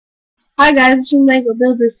Hi guys, this is Lego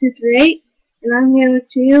Builder 238, and I'm here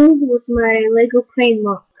with you with my Lego crane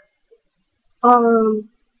mock.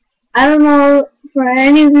 I don't know for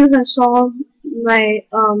any of you that saw my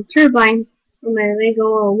turbine for my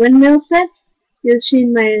Lego windmill set. You've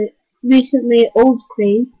seen my recently old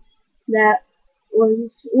crane that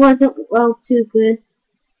wasn't too good.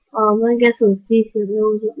 I guess it was decent. It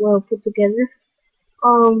wasn't well put together.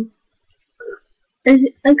 Um,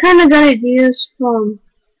 I kind of got ideas from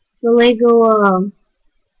the Lego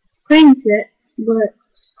crane set, but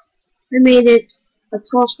I made it a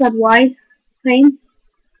 12 stud wide crane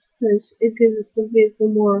because it gives the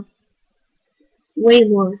vehicle way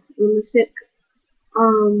more realistic.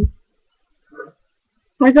 Um,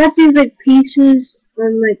 I got these like pieces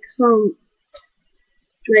and like some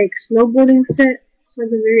like snowboarding set, like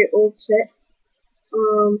a very old set.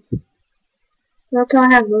 That's how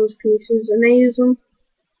I have those pieces, and I use them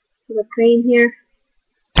for the crane here.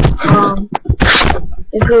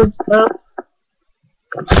 It goes up.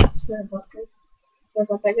 Sorry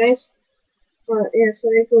about that, guys. Yeah, so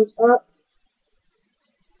it goes up.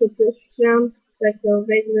 Put this down like the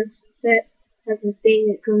regular set has a thing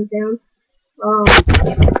that comes down.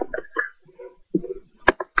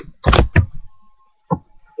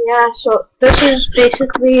 Yeah, so this is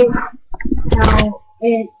basically how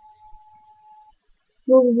it's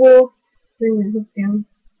movable. Bring the hook down.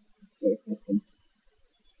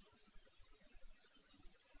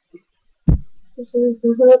 This is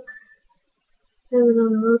the hook. Have it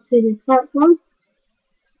on a rotating platform.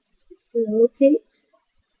 It rotates.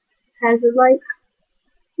 Hazard lights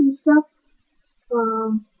and stuff.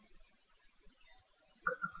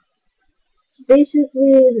 Basically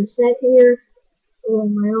the set here,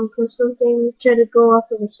 my own custom thing, try to go off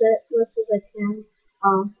of the set as much as I can.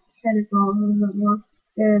 Try to go a little bit more.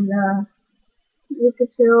 And you can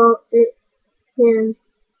tell it can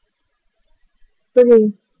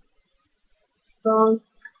pretty strong.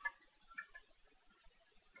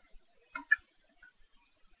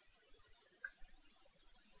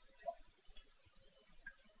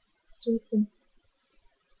 You can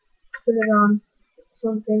put it on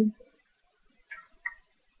something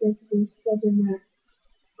basically in that.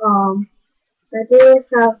 I do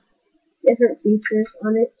have different features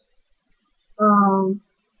on it.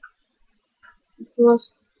 It's most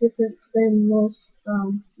different than most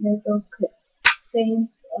Lego things.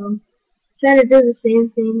 Try to do the same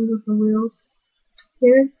thing with the wheels.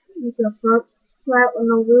 Here is the front flat on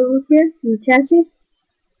the wheels here, in the chassis.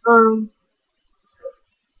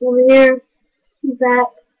 Over here, the back,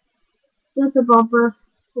 that's a bumper,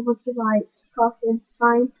 a bunch of lights, caution,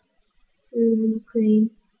 sign, and the crane.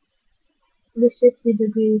 The 60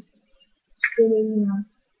 degrees spinning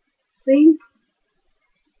crane.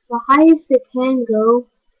 The highest it can go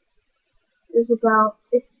is about,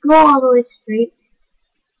 if you go all the way straight,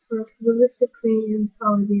 for a realistic crane, it would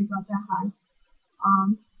probably be about that high.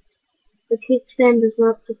 The kickstand does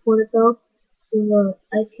not support it though, so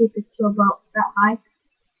I keep it to about that high.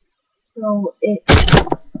 So it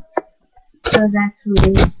does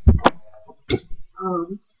actually,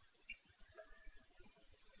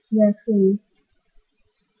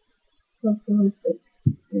 realistic,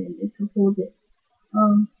 and it can hold it.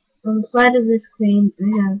 On the side of this crane, I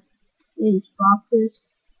have these boxes,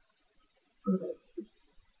 or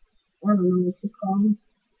I don't know what you call them,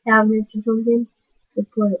 cabinets or something, to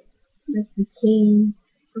put like the cane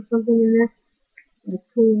or something in there, like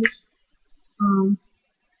tools.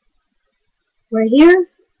 Right here,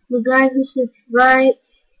 the guy who sits right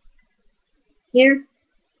here,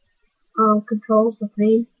 controls the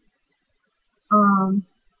crane. Some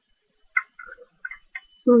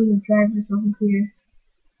of the drivers over here.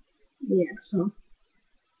 Yeah, so,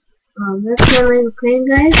 that's my Lego crane,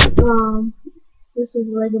 guys. This is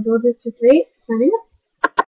Lego Builder 238, signing up.